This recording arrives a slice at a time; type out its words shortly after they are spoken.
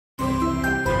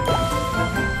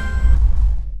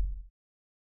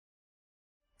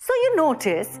you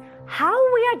notice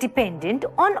how we are dependent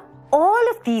on all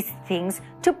of these things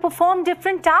to perform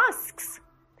different tasks?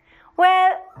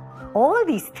 Well, all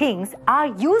these things are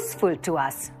useful to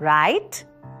us, right?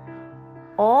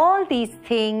 All these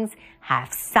things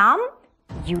have some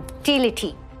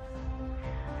utility.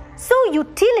 So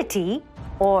utility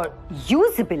or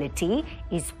usability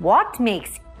is what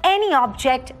makes any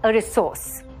object a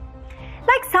resource.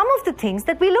 Like some of the things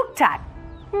that we looked at.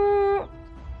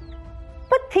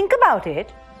 But think about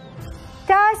it.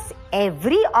 Does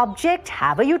every object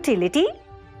have a utility?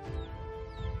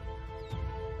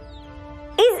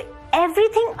 Is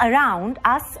everything around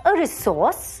us a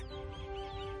resource?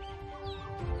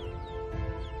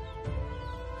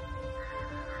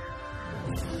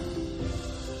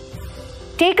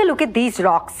 Take a look at these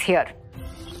rocks here.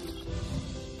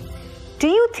 Do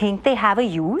you think they have a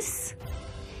use?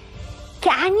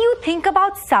 Can you think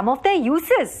about some of their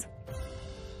uses?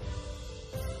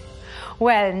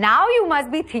 Well, now you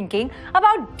must be thinking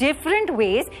about different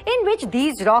ways in which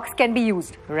these rocks can be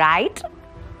used, right?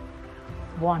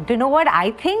 Want to know what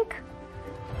I think?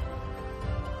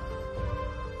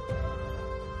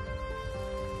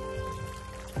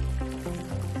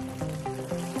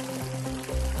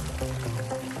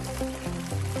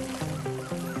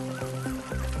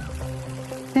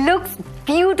 Looks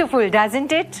beautiful,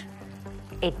 doesn't it?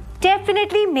 It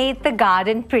definitely made the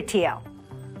garden prettier.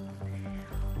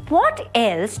 What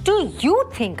else do you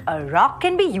think a rock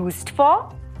can be used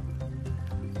for?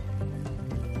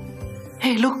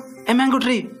 Hey, look, a mango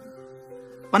tree.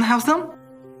 Wanna have some?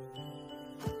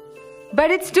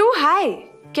 But it's too high.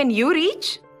 Can you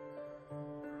reach?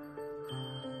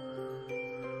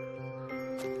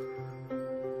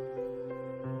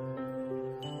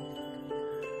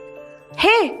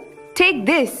 Hey, take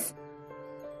this.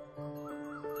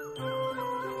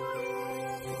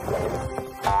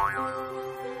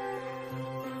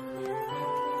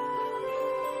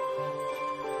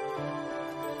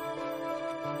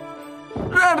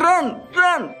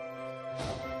 Run!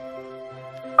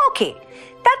 Okay,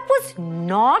 that was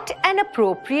not an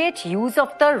appropriate use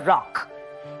of the rock.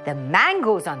 The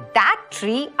mangoes on that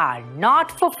tree are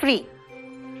not for free.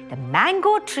 The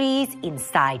mango trees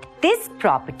inside this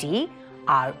property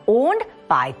are owned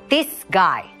by this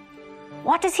guy.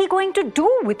 What is he going to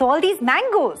do with all these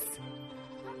mangoes?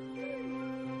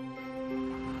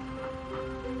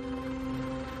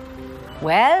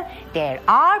 Well, there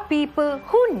are people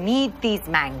who need these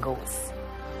mangoes.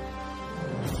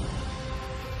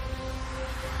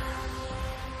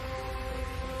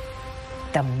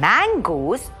 The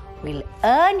mangoes will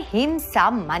earn him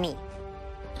some money.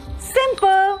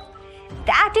 Simple!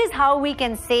 That is how we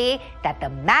can say that the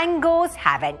mangoes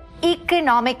have an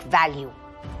economic value.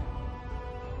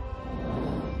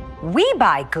 We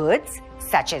buy goods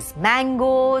such as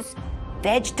mangoes,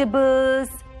 vegetables,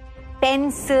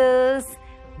 pencils,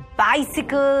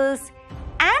 bicycles,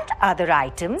 and other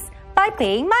items by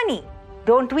paying money,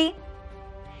 don't we?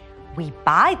 We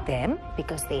buy them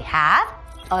because they have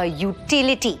a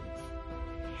utility.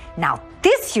 Now,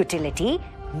 this utility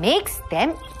makes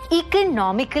them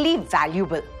economically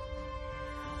valuable.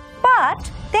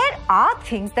 But there are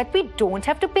things that we don't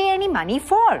have to pay any money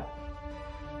for.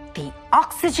 The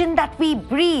oxygen that we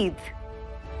breathe,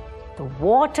 the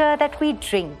water that we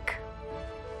drink,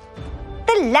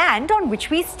 the land on which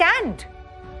we stand.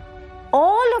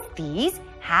 All of these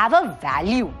have a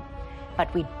value,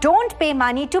 but we don't pay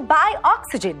money to buy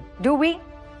oxygen, do we?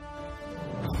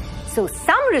 So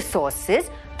some resources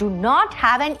do not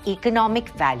have an economic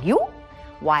value,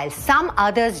 while some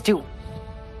others do.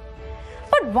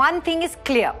 But one thing is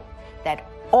clear, that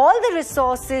all the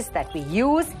resources that we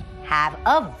use have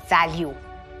a value.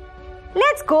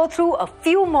 Let's go through a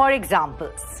few more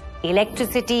examples.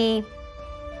 Electricity,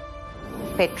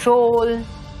 petrol,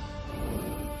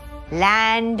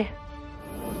 land,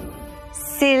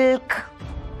 silk,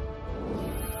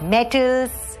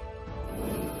 metals,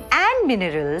 and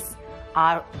minerals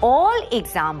are all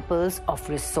examples of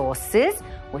resources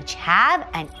which have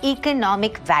an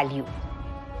economic value.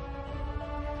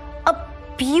 A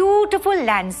beautiful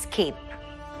landscape,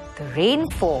 the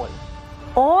rainfall,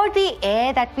 or the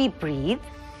air that we breathe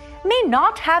may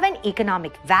not have an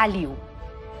economic value,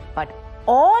 but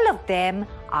all of them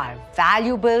are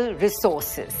valuable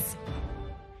resources.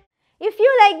 If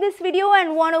you like this video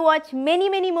and want to watch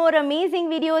many more amazing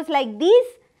videos like these,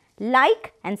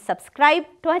 like and subscribe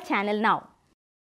to our channel now.